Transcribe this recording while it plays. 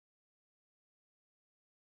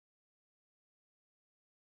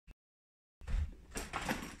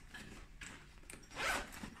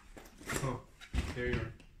There you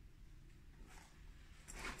are.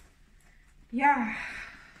 Yeah.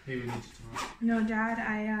 Hey, we need to talk. No, Dad,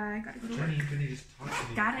 I gotta go to work. Jenny, just talk to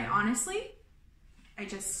me. Dad, okay?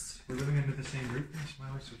 We're living under the same roof now,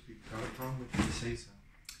 Smiley, so if you've got a problem with it, say so.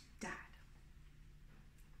 Dad,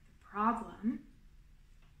 the problem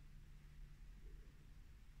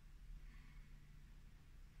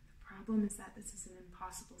is that this is an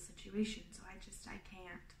impossible situation, so I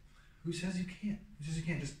can't. Who says you can't? Who says you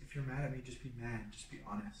can't? Just, if you're mad at me, just be mad. Just be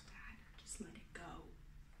honest. Dad, just let it go.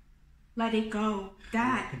 Let it go.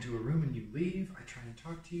 Dad. I walk into a room and you leave. I try and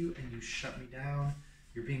talk to you and you shut me down.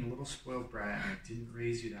 You're being a little spoiled brat, and I didn't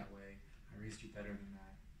raise you that way. I raised you better than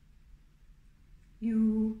that.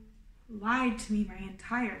 You lied to me my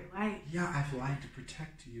entire life. Yeah, I've lied to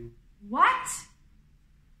protect you. What?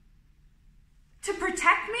 To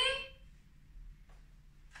protect me?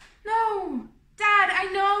 No. Dad, I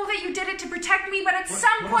know that you did it to protect me, but at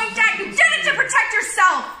some point, Dad, you did it to protect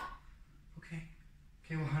yourself! Okay.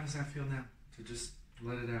 Okay, well, how does that feel now? To just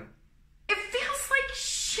let it out? It feels like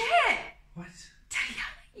shit! What? To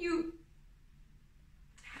yell at you.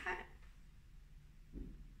 Dad.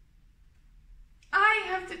 I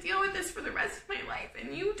have to deal with this for the rest of my life,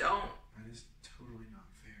 and you don't. That is totally not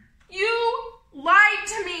fair. You lied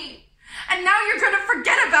to me! And now you're gonna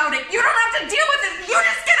forget about it! You don't have to deal with it! You're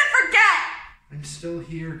just gonna forget! I'm still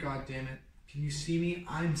here, goddammit. Can you see me?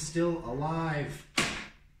 I'm still alive.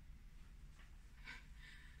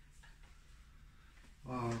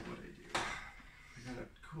 Oh, what'd I do? I gotta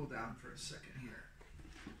cool down for a second here.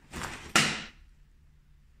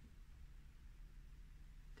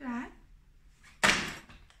 Dad?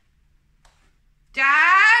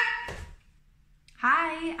 Dad?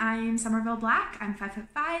 Hi, I'm Somerville Black. I'm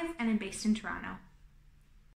 5'5" and I'm based in Toronto.